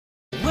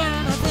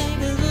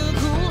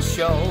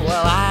show.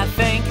 Well, I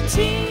think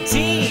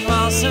Team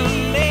Awesome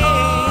is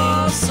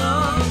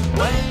awesome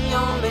when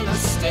you're in a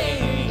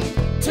state.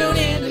 Tune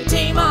in to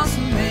Team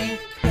Awesome Inc.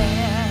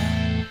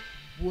 Yeah.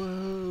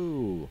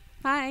 Whoa.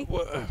 Hi.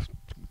 Whoa.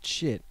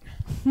 Shit.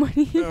 What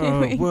are you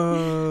doing?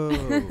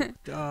 Whoa.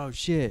 Oh,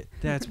 shit.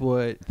 That's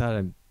what. Thought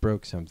I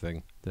broke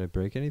something. Did I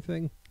break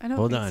anything? I don't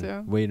Hold think on.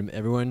 so. Wait a minute.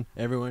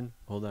 Everyone.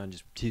 Hold on.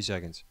 Just 2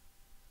 seconds.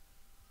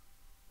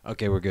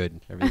 Okay, we're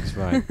good. Everything's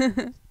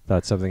fine.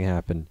 Thought something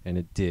happened, and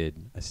it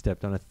did. I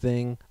stepped on a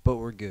thing, but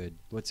we're good.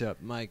 What's up?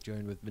 Mike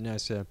joined with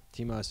Vanessa,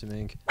 Team Awesome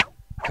Inc.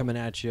 Coming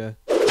at you.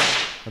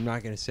 I'm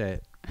not going to say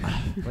it.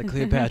 Like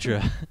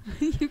Cleopatra.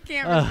 You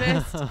can't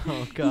resist.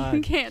 Oh, God.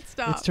 You can't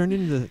stop. It's turned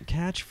into the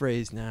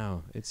catchphrase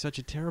now. It's such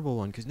a terrible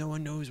one because no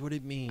one knows what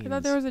it means. I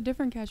thought there was a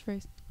different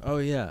catchphrase. Oh,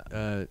 yeah.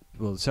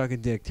 Well, suck a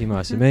dick, Team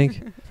Awesome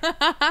Inc.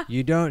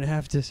 You don't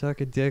have to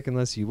suck a dick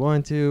unless you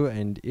want to,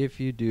 and if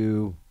you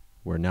do,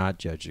 we're not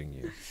judging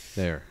you.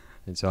 There.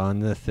 It's on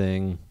the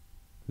thing.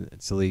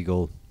 It's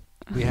illegal.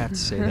 We have to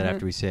say that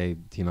after we say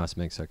Team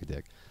Awesome Inc. suck a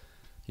dick.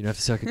 You don't have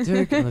to suck a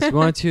dick unless you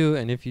want to,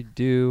 and if you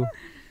do,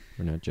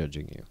 we're not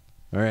judging you.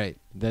 All right.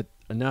 That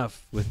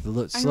enough with the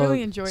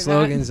really enjoy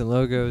slogans and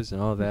logos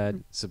and all that.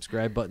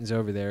 Subscribe buttons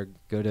over there.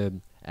 Go to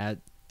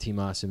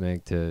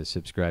 @TeamAwesomeInc to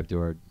subscribe to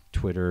our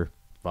Twitter.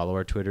 Follow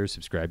our Twitter.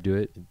 Subscribe to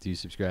it. Do you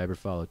subscribe or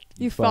follow?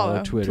 You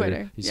follow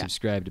Twitter. You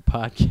subscribe to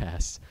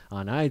podcasts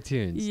on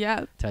iTunes.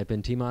 Yeah. Type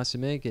in Team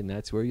Awesome Inc. and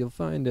that's where you'll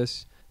find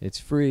us. It's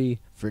free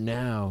for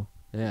now.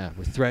 Yeah,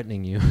 we're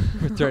threatening you.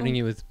 We're threatening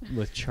you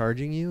with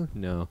charging you?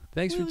 No.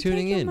 Thanks for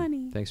tuning in.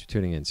 Money. Thanks for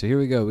tuning in. So here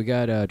we go. We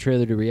got a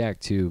trailer to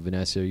react to.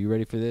 Vanessa, are you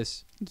ready for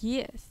this?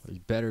 Yes.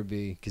 You better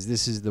be, because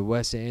this is the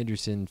Wes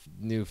Anderson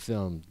new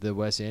film. The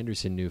Wes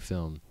Anderson new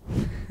film.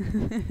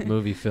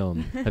 Movie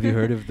film. Have you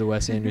heard of the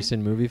Wes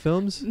Anderson movie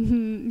films?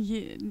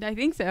 Yeah, I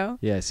think so.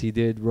 Yes, he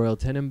did Royal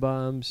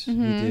Tenenbaums.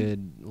 Mhm. He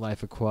did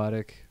Life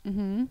Aquatic.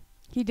 Mm-hmm.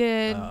 He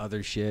did.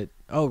 Other shit.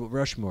 Oh,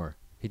 Rushmore.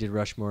 He did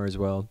Rushmore as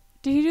well.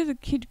 Did he do the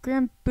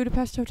Grand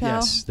Budapest Hotel?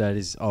 Yes, that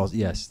is all.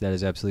 Yes, that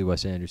is absolutely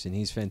Wes Anderson.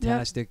 He's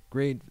fantastic,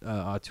 great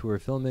auteur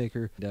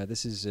filmmaker.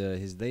 This is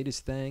his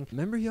latest thing.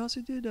 Remember, he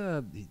also did.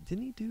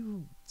 Didn't he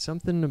do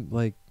something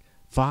like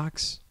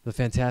Fox, the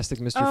Fantastic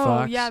Mr.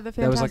 Fox? Yeah, the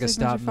Fantastic That was like a Mr.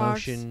 stop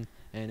Fox. motion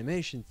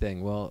animation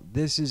thing. Well,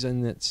 this is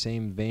in that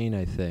same vein,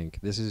 I think.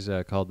 This is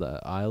called The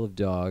Isle of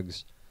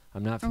Dogs.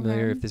 I'm not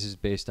familiar if this is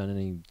based on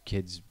any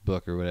kid's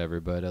book or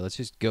whatever, but let's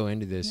just go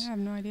into this. Yeah, I have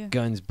no idea.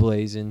 Guns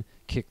blazing,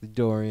 kick the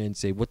door in,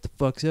 say, "What the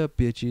fuck's up,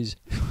 bitches?"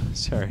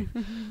 Sorry.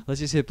 Let's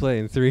just hit play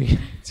in 3,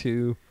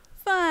 2.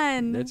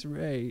 Fun. That's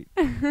right.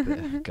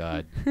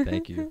 God,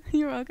 thank you.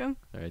 You're welcome.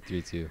 All right,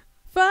 3, 2.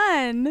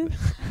 Fun.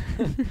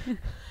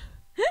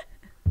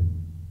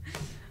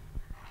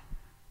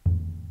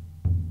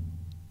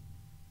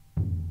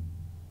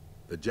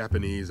 The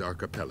Japanese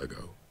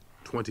archipelago,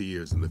 20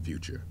 years in the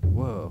future.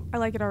 Whoa. I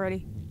like it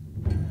already.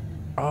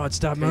 Oh, it's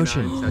stop Canine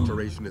motion.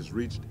 saturation has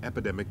reached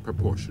epidemic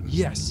proportions.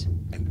 Yes.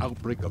 An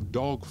outbreak of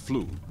dog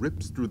flu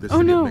rips through the Oh,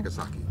 city no. of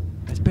Nagasaki.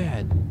 That's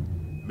bad.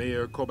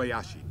 Mayor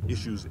Kobayashi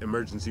issues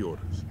emergency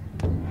orders,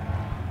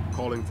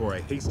 calling for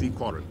a hasty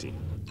quarantine.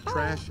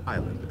 Trash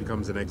Island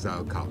becomes an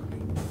exile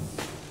colony.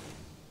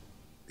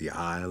 The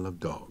Isle of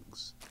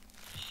Dogs.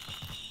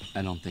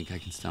 I don't think I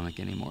can stomach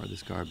any more of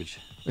this garbage.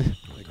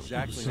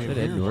 Exactly. Is that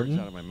Ed Norton?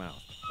 Out of my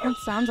mouth. That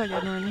sounds like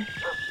Ed Norton.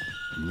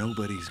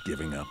 Nobody's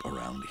giving up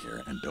around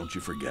here, and don't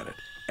you forget it,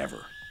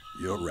 ever.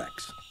 You're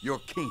Rex. You're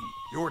King.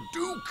 You're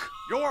Duke.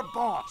 You're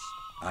Boss.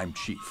 I'm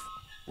Chief.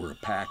 We're a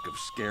pack of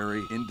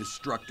scary,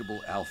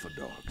 indestructible alpha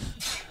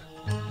dogs.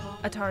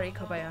 Atari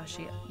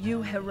Kobayashi,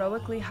 you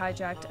heroically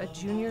hijacked a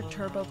junior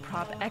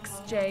turboprop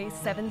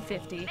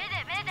XJ750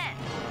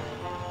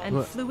 and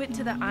What? flew it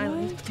to the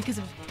island because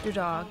of your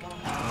dog.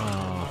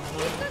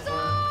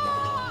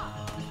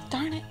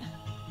 Darn it.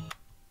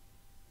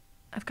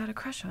 I've got a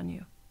crush on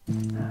you.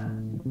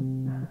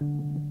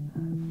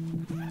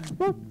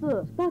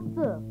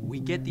 We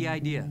get the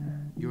idea.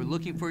 You're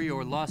looking for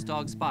your lost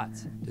dog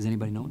Spots. Does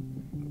anybody know him?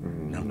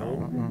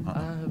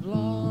 I've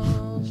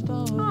lost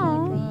all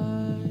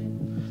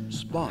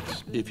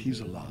Spots, if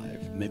he's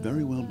alive, may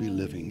very well be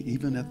living,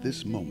 even at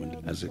this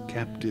moment, as a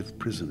captive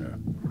prisoner.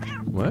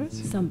 What?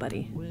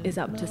 Somebody is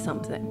up to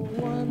something.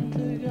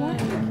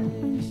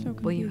 I'm so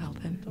Will you help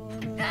him?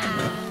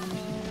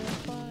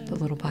 The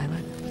little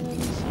pilot.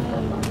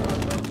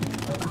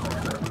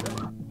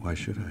 Why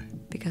should I?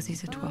 Because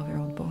he's a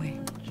 12-year-old boy.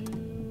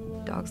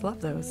 Dogs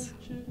love those.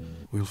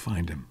 We'll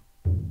find him.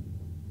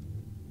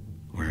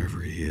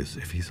 Wherever he is,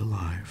 if he's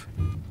alive,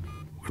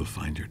 we'll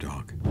find your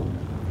dog.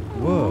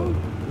 Whoa.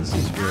 This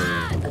is really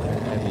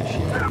heavy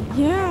shit.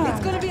 Yeah.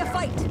 It's gonna be a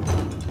fight.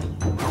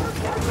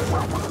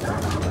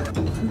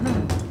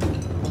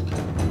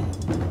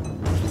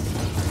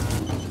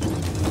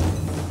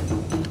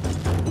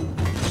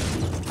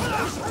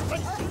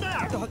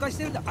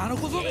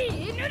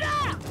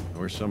 I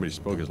wish somebody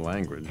spoke his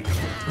language.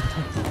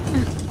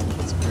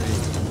 That's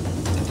great.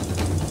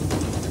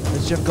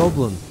 That's Jeff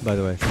Goldblum, by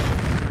the way.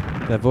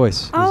 That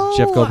voice. Oh,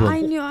 Jeff Goldblum.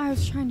 I knew. I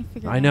was trying to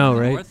figure it out. I know,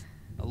 right? North?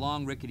 A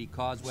long, rickety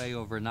causeway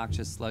over a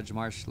noxious sludge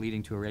marsh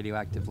leading to a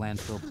radioactive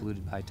landfill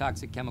polluted by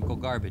toxic chemical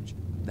garbage.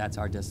 That's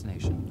our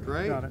destination.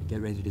 Great.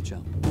 Get ready to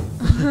jump.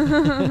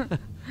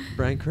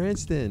 Bryan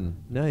Cranston.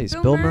 Nice.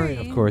 Bill Bill Murray.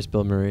 Murray. Of course,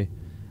 Bill Murray.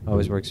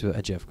 Always works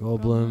with Jeff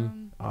Goldblum.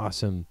 Goldblum.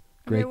 Awesome.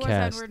 Okay, Great it was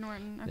cast. Edward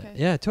Norton. Okay.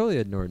 Yeah, totally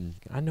Ed Norton.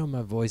 I know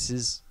my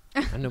voices.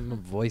 I know my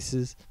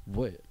voices.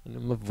 What? I know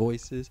my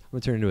voices. I'm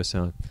going to turn into a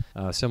song.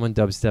 Someone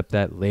dubstep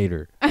that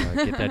later.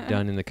 Get that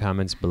done in the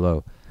comments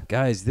below.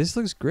 Guys, this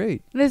looks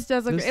great. This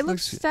does look. This It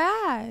looks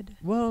sad.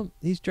 Well,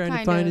 he's trying to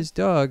Kind find of. his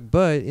dog,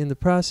 but in the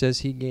process,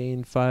 he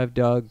gained 5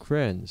 dog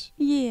friends.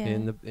 Yeah.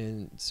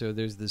 And so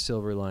there's the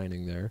silver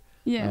lining there.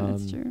 Yeah,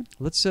 that's true.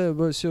 Let's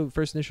so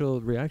first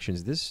initial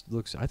reactions.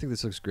 I think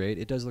this looks great.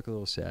 It does look a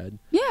little sad.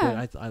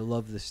 Yeah. But I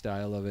love the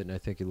style of it, and I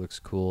think it looks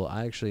cool.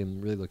 I actually am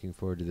really looking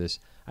forward to this.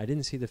 I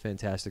didn't see the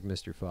Fantastic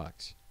Mr.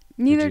 Fox,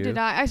 Neither you? did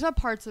I. I saw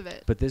parts of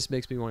it. but this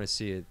makes me want to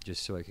see it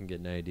just so I can get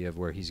an idea of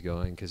where he's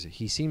going, because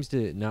he seems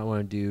to not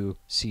want to do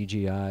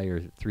CGI or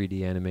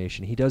 3D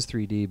animation. He does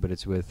 3D, but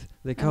it's with,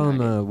 they call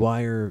no them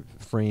wire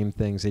frame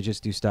things. They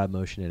just do stop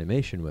motion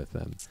animation with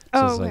them. So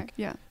Oh, it's okay. like,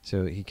 Yeah.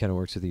 so he kind of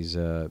works with these,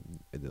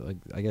 like,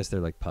 I guess they're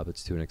like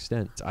puppets to an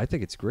extent. I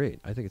think it's great.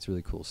 I think it's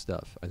really cool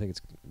stuff. I think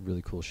it's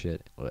really cool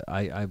shit.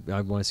 I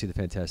want to see the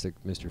Fantastic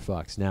Mr.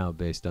 Fox now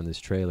based on this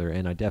trailer,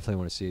 and I definitely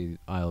want to see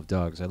Isle of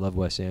Dogs. I love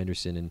Wes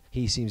Anderson, and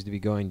he seems to be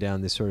going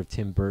down this sort of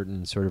Tim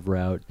Burton sort of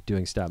route,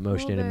 doing stop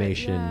motion Little bit,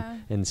 animation yeah.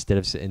 instead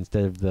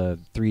of the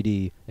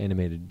 3D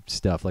animated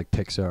stuff like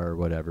Pixar or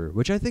whatever,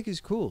 which I think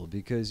is cool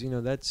because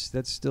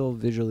that's still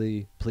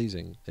visually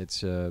pleasing.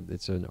 It's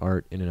an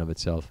art in and of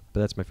itself.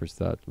 But that's my first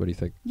thought. What do you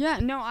think? Yeah,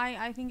 no,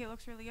 I think it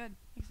looks really good.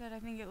 Like I said, I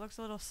think it looks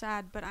a little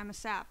sad, but I'm a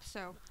sap,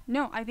 so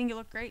no, I think it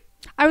looked great.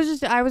 I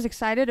was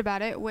excited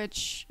about it,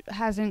 which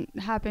hasn't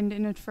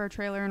happened for a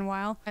trailer in a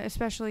while,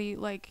 especially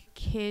like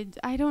kids.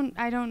 I don't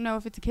know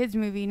if it's a kids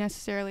movie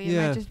necessarily. It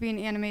Yeah. might just be an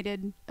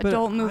animated But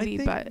adult I movie,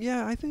 think- but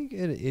yeah, I think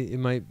it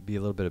might be a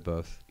little bit of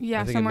both.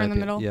 Yeah, I think it somewhere in might the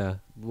be- middle. Yeah.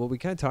 Well, we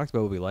kind of talked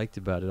about what we liked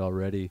about it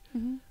already.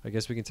 Mhm. I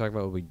guess we can talk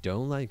about what we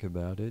don't like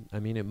about it. I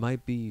mean, it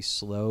might be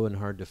slow and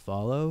hard to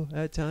follow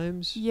at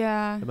times.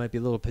 yeah. It might be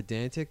a little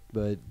pedantic,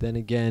 but then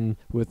again,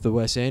 with the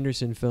Wes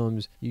Anderson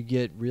films, you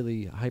get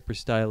really hyper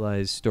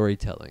stylized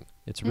storytelling.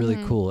 It's really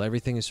Mhm. cool.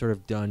 Everything is sort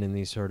of done in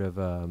these sort of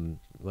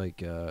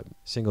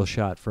single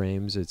shot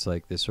frames. It's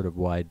like this sort of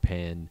wide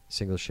pan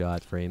single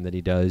shot frame that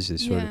he does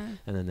is sort of, Yeah.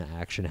 and then the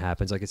action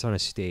happens like it's on a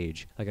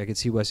stage. Like I could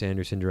see Wes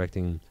Anderson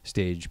directing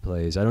stage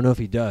plays. I don't know if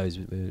he does.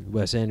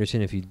 Wes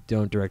Anderson, if you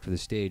don't direct for the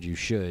stage, you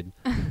should.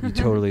 You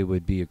totally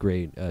would be a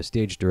great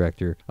stage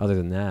director. Other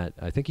than that,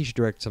 I think he should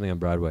direct something on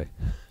Broadway.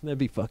 That'd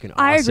be fucking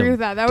awesome. I agree with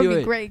that. That would Do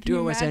be it. great. Can Do you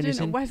it, Wes imagine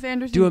Anderson. a Wes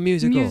Anderson Do a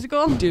musical.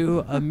 musical? Do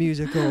a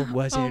musical,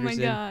 Wes Oh my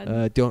Anderson.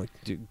 God.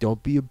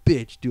 Don't be a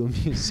bitch. Do a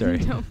music. Sorry.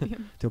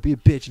 Don't be a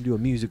bitch and do a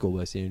musical,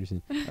 Wes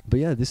Anderson. But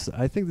yeah,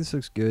 I think this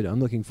looks good. I'm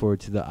looking forward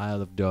to the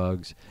Isle of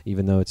Dogs,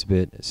 even though it's a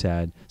bit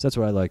sad. So that's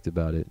what I liked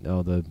about it.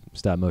 All the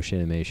stop motion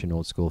animation,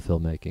 old school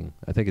filmmaking.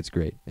 I think it's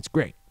great. It's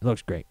great. It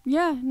looks great.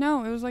 Yeah,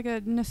 no, it was like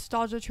a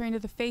nostalgia train to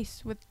the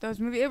face with those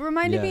movies. It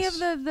reminded me of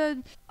Yes.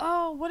 the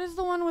what is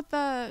the one with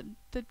the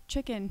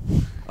chicken?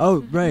 Oh,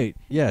 right.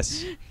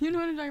 Yes. You know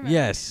what I'm talking about?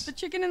 Yes. The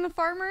chicken and the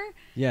farmer?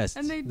 Yes.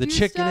 And they The do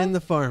Chicken and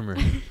stuff? the Farmer.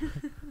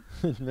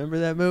 Remember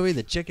that movie?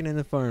 The Chicken and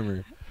the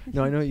Farmer.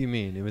 No, I know what you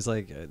mean. It was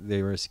like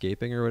they were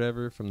escaping or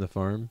whatever from the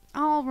farm.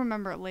 I'll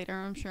remember it later,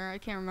 I'm sure. I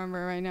can't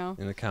remember it right now.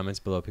 In the comments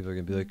below, people are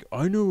going to be like,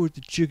 I know what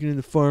the Chicken and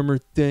the Farmer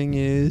thing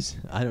is.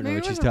 I don't know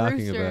Maybe what it she's was a talking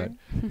rooster.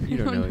 about. You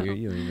don't know.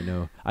 You don't even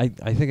know. I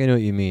think I know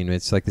what you mean.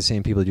 It's like the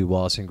same people who do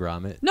Wallace and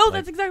Gromit. No, Like,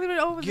 that's exactly what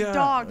it was. A God,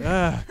 dog.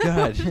 Ah,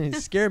 God. It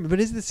scared me. But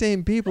it's the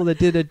same people that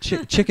did a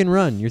Chicken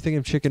Run. You're thinking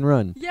of Chicken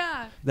Run.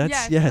 Yeah.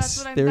 Yes.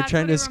 That's what They were that's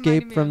trying what to it reminded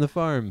escape me from of. the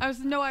farm. I was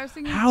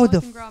thinking How the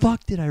Wallace and Gromit.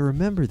 fuck did I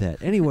remember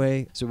that?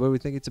 Anyway, so what do we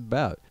think it's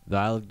about? The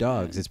Isle of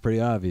Dogs. It's pretty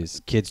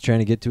obvious. Kid's trying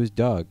to get to his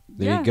dog.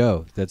 There Yeah. you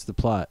go. That's the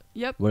plot.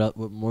 Yep. What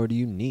more do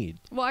you need?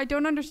 Well, I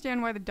don't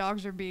understand why the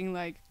dogs are being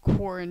like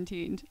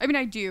quarantined. I mean,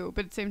 I do,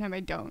 but at the same time, I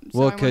don't. So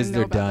Well, I wanna because know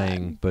they're about that.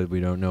 dying, but we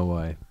don't know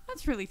why.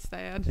 That's really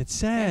sad. It's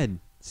sad.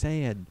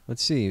 Sad.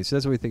 Let's see. So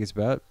that's what we think it's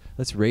about.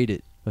 Let's rate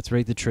it. Let's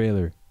rate the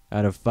trailer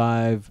out of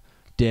 5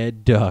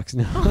 dead dogs.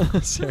 No,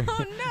 sorry.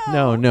 Oh,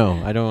 no.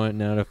 No. I don't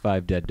want out of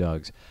 5 dead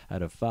dogs.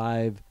 Out of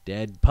 5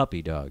 dead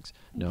puppy dogs.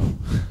 No.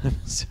 I'm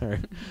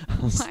sorry. I'll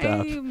Why stop.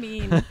 are you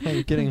mean?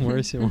 I'm getting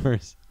worse and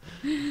worse.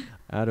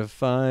 Out of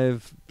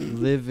 5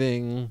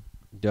 living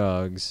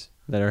dogs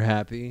that are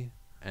happy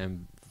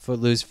and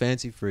footloose,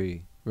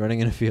 fancy-free, running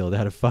in a field,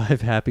 out of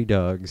 5 happy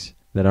dogs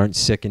that aren't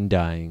sick and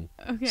dying,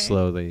 Okay.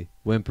 slowly,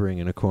 whimpering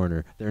in a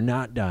corner. They're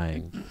not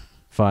dying.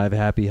 5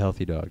 happy,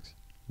 healthy dogs.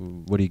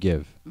 What do you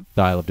give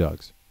the Isle of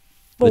Dogs?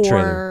 The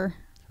trailer.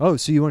 4. Oh,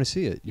 so you want to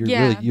see it?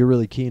 Yeah. You're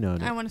really keen on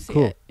it. I wanna see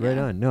cool. it, Right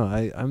yeah. on. No,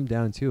 I'm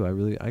down too.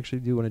 I actually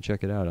do want to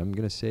check it out. I'm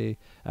gonna say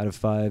out of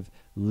 5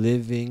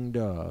 living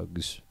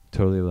dogs,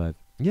 totally alive.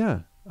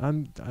 Yeah.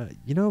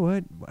 You know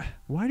what?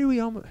 Why do we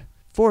almost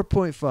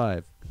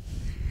 4.5?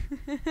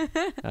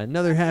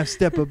 Another half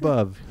step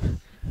above.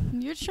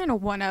 You're just trying to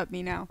one-up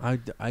me now.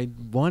 I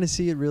want to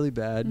see it really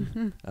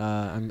bad.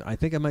 I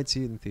think I might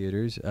see it in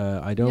theaters.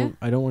 I don't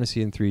want to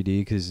see it in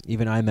 3D because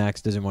even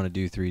IMAX doesn't want to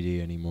do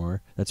 3D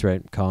anymore. That's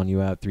right, I'm calling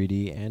you out,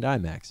 3D and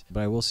IMAX.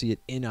 But I will see it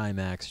in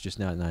IMAX, just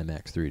not in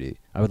IMAX 3D.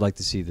 I would like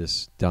to see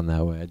this done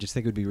that way. I just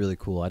think it would be really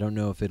cool. I don't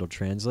know if it'll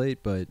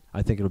translate, but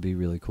I think it'll be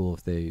really cool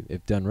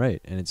if done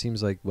right. And it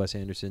seems like Wes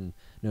Anderson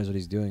knows what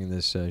he's doing in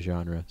this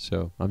genre.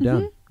 So I'm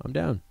down. I'm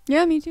down.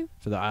 Yeah, me too.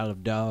 For the Isle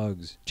of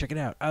Dogs. Check it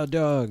out. Isle of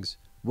Dogs.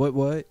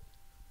 What?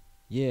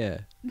 Yeah.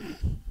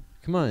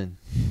 Come on.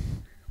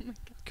 Oh my God.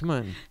 Come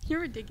on.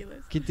 You're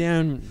ridiculous. Get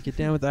down with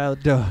the Isle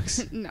of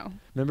Dogs. No.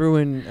 Remember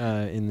when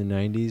in the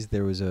 90s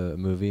there was a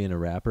movie and a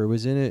rapper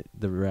was in it?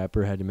 The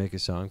rapper had to make a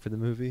song for the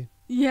movie?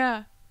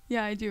 Yeah.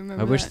 Yeah, I do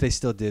remember I wish that. they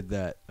still did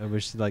that. I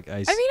wish like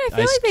Ice I feel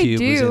Ice like they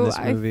Cube was in do. this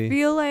movie. I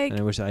feel like...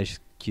 And I wish Ice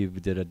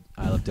Cube did an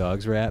Isle of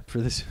Dogs rap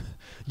for this.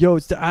 Yo,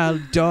 it's the Isle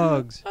of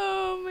Dogs.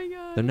 Oh my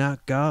God. They're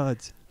not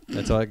gods.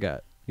 That's all I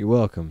got. You're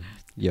welcome.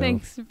 Yo.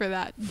 Thanks for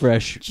that.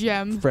 Fresh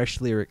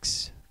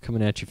lyrics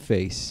coming at your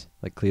face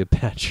like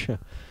Cleopatra.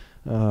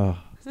 Oh,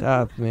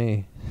 stop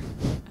me.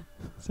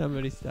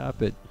 Somebody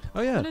stop it.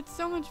 Oh, yeah. But it's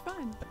so much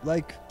fun.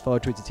 Follow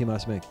tweets at Team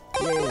Awesome Inc.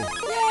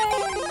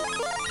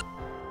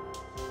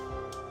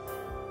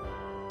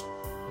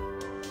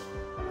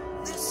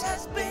 This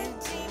has been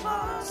Team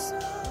Awesome.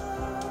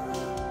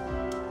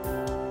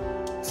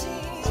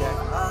 Team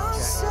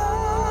Awesome.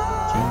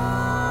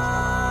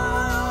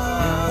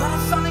 What a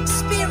fun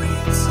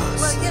experience.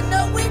 Well, you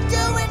know we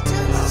do it to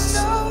you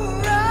so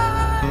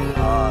right.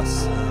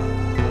 Awesome.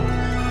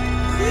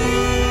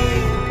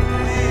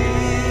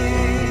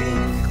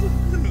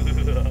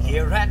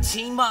 Here at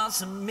Team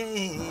Awesome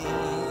Inc.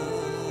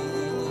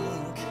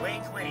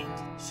 Wink, wink.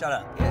 Shut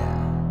up. Yeah.